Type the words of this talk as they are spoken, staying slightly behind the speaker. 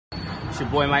It's your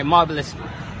boy Mike Marvelous,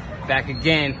 back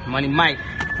again, Money Mike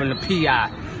from the PI.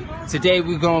 Today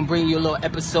we're gonna bring you a little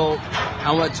episode.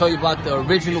 I want to tell you about the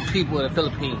original people of the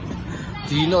Philippines.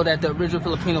 Do you know that the original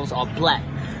Filipinos are black,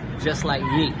 just like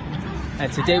me? And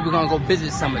today we're gonna go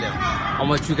visit some of them. I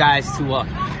want you guys to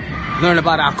learn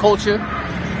about our culture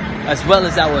as well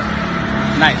as our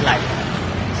nightlife.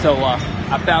 So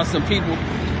I found some people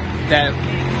that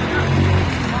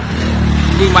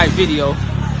need my video,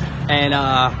 and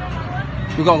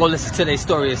we're gonna go listen to their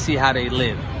story and see how they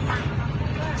live.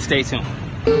 Stay tuned.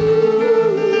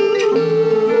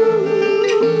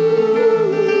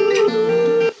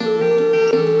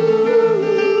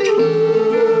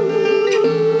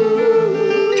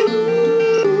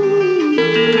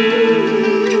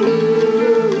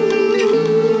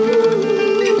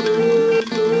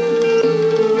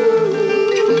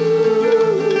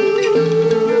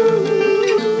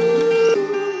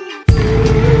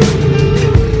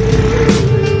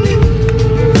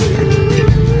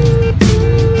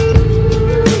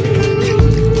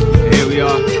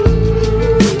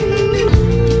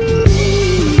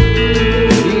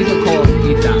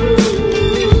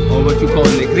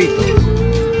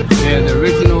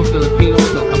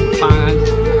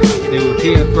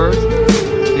 Here first,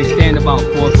 they stand about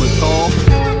 4 foot tall,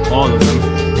 all of them,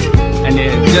 and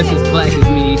they're just as black as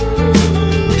me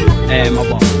and my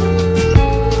boss.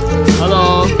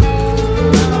 Hello,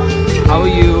 how are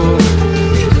you?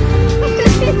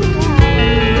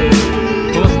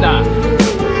 Kumusta?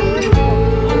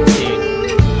 Okay.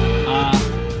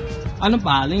 Anong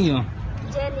pangalan niyo?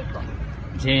 Jenny po.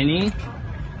 Jenny?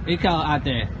 Ikaw,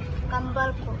 ate? Kambal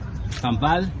po.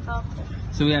 Kambal? Opo.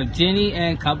 So we have Jenny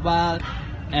and Kabal,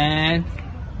 and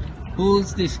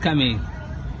who's this coming?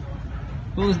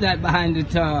 Who's that behind the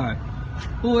car?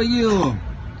 Who are you?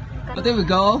 Oh, there we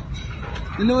go.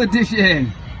 The new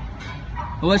addition.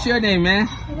 What's your name,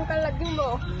 man? Ano kalagyo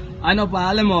mo? Ano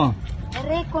pangalan mo?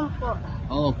 Recon po.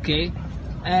 Okay.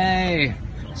 Hey.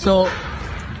 So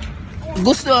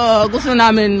gusto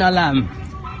namin alam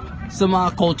sa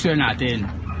mga culture natin.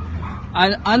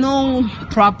 Anong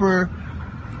proper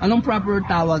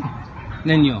tawag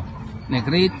ninyo?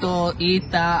 Negrito,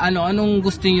 Ita, anong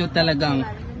gusto niyo talagang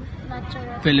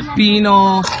Natural.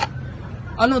 Filipino?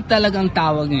 Ano talagang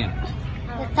tawag niyo?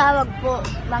 Tawag po,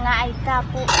 mga Aita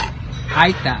po.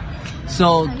 Aita.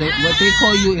 So what they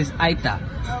call you is Aita.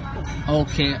 Opo.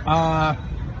 Okay. Are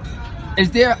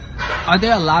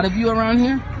there a lot of you around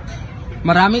here?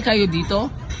 Marami kayo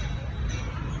dito?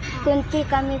 Kunti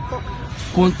kami po.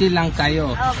 Kunti lang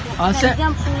kayo. Opo.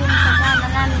 Nandiyan po yung kasama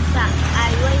namin sa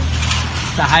highway.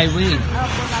 Sa highway.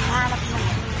 Opo, maghanap ng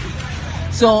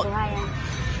So, buhayan.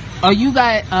 are you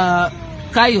guys,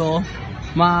 kayo,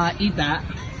 mga Ita,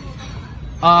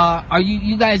 are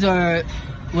you guys are,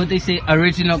 what they say,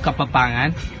 original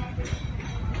Kapapangan?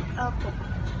 Opo.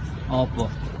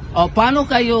 Opo. Paano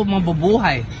kayo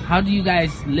mabubuhay? How do you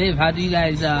guys live? How do you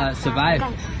guys survive?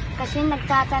 Kasi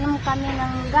nagtatanim kami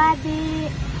ng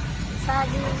gabi,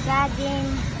 saging,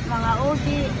 mga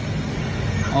ubi.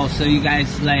 Oh, so you guys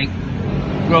like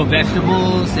grow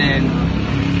vegetables, and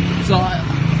so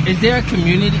is there a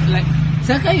community like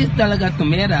saan kayo talaga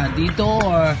tumira dito,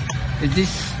 or is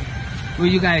this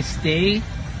where you guys stay?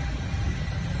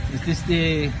 Is this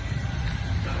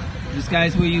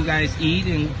guys where you guys eat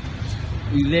and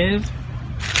you live?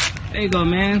 There you go,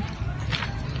 man.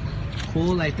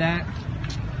 Cool like that.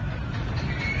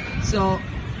 So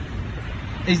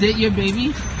is it your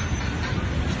baby?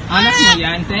 Anak mo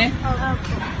yan, te?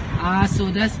 Opo. So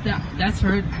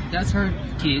that's her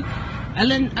kid.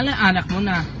 Alan anak mo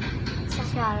na? Sa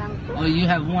siya lang po. Oh, you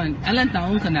have one. Alan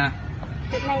taon ka na?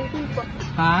 19 po.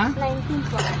 Ha? 19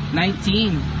 po.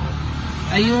 19.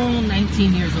 Ay, yung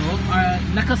 19 years old?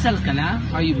 Nakasal ka na?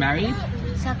 Are you married?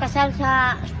 Sa kasal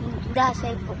sa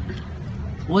Dasay po.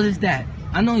 What is that?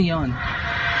 Ano yon?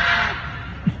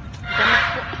 Ganit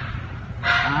po.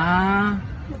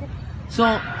 So,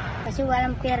 Kasi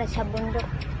walang pera sa bundok.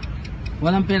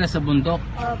 walang pera sa bundok.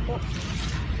 Opo.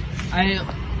 Ay,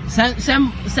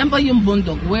 saan ba yung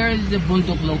bundok? Where is the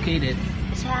bundok located?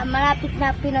 Sa malapit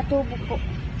na Pinatubo po.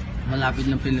 Malapit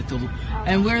ng Pinatubo.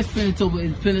 And where is Pinatubo?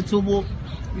 Is Pinatubo,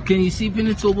 can you see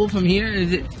Pinatubo from here?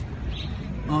 Is it?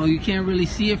 Oh, you can't really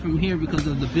see it from here because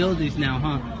of the buildings now,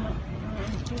 huh?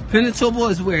 Pinatubo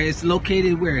is where? It's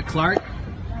located where? Clark?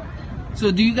 So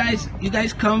do you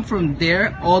guys come from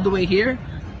there all the way here?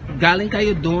 Galing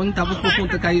kayo doon tapos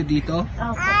pupunta kayo dito?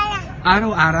 Opo.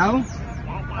 Araw-araw?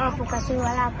 Opo, kasi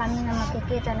wala kami na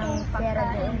makikita ng pera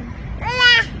doon.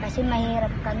 Kasi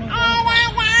mahirap kami doon sa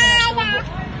Pinatubo.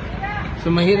 So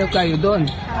mahirap kayo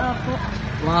doon? Opo.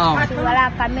 Wow. Kasi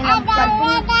wala kami ng pag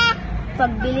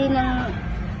pagbili ng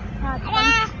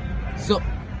So,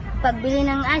 pagbili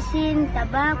ng asin,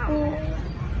 tabako.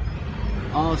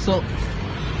 oh, so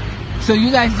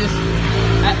you guys just,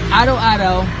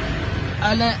 araw-araw,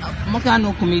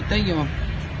 magkano kumita nyo?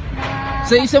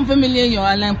 Sa isang pamilya nyo,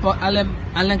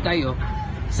 alam kayo.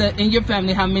 So, in your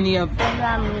family, how many of,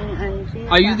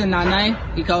 are you the nanay?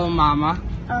 Ikaw ang mama?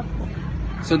 Opo.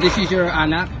 So, this is your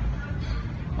anak?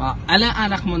 Wow. Alang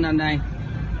anak mo, nanay?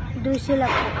 12 sila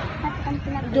po.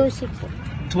 12 po.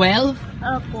 12?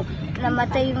 Opo.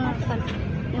 Namatay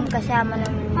yung kasama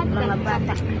ng mga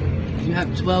bata. You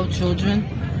have 12 children?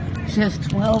 She has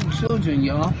 12 children,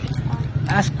 y'all.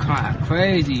 That's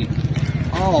crazy.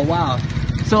 Oh, wow.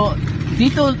 So,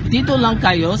 dito lang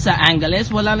kayo sa Angeles?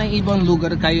 Wala nang ibang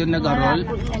lugar kayo nag-arol?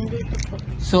 Wala po, nandito po.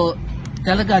 So,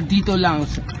 talaga dito lang.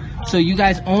 So, you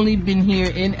guys only been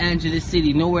here in Angeles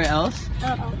City, nowhere else?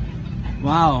 Opo.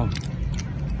 Wow.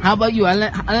 How about you?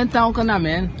 Alang taon ka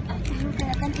namin?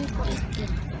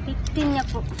 15 niya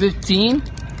po. 15?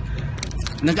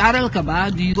 Nag-aral ka ba?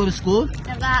 Do you go to school?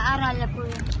 Nag-aaral na po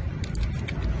yun.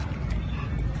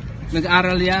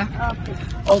 Nag-aral ya? Opo.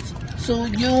 Oh, so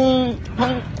yung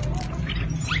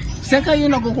saan kayo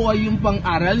nakukuha yung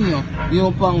pang-aral nyo?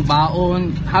 Yung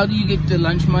pang-baon? How do you get the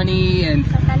lunch money and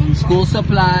Sa tanim po. school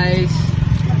supplies?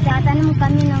 Nagtatanim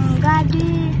kami ng gabi.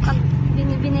 Pag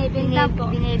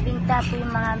binibinta po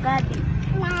yung mga gabi.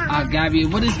 Gabi.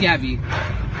 What is Gabi?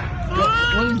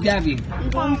 What is Gabi?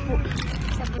 Doon po.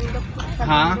 Sa bundok po. Sa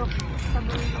Huh? bundok. Sa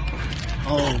bundok.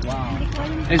 Oh, wow.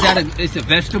 Is that it's a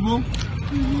vegetable?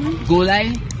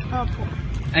 Gulay? Opo.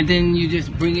 And then you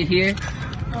just bring it here?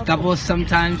 Opo. Tapos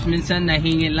sometimes, minsan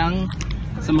nahingi lang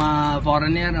sa mga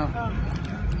foreigner. No? Opo.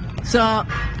 Sa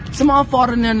mga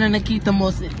foreigner na nakita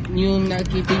mo, yung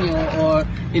nakita nyo or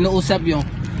inuusap nyo,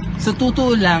 sa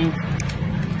totoo lang,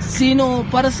 sino,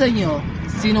 para sa inyo,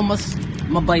 sino mas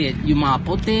mabayad? Yung mga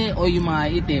puti o yung mga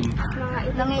itim?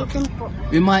 Mga itim po.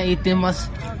 Yung mga itim mas...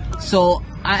 So,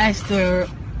 I asked her,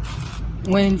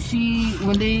 when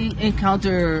they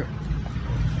encounter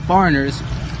foreigners,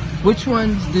 which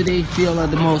ones do they feel are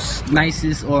the most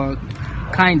nicest or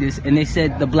kindest? And they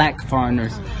said the black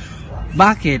foreigners.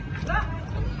 Bakit?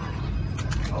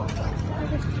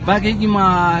 Bakit yung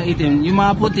mga itim? Yung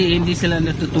mga puti, hindi sila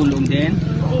natutulong din?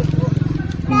 Hindi po.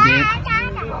 Hindi.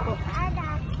 Hindi po.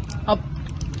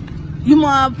 Yung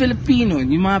mga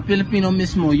Pilipino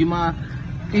mismo, yung mga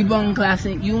ibang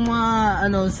klase, yung mga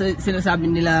sinasabi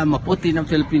nila maputi ng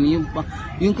Filipino,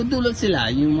 yung katulad sila,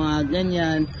 yung mga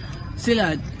ganyan,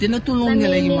 sila, tinutulong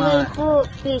nila yung mga Namimili po,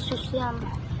 pesos yan.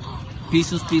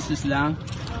 pesos lang.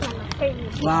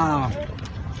 Wow.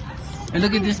 And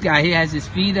look at this guy. He has his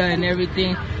feet and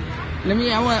everything.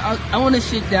 I want to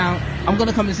sit down. I'm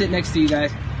gonna come and sit next to you guys.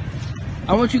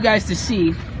 I want you guys to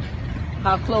see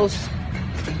how close,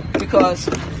 because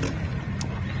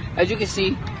as you can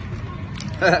see,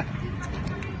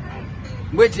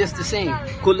 we're just the same.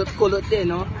 Kulot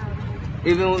din, no?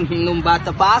 Even nung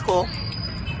bata pa ako,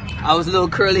 I was a little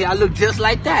curly. I look just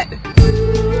like that.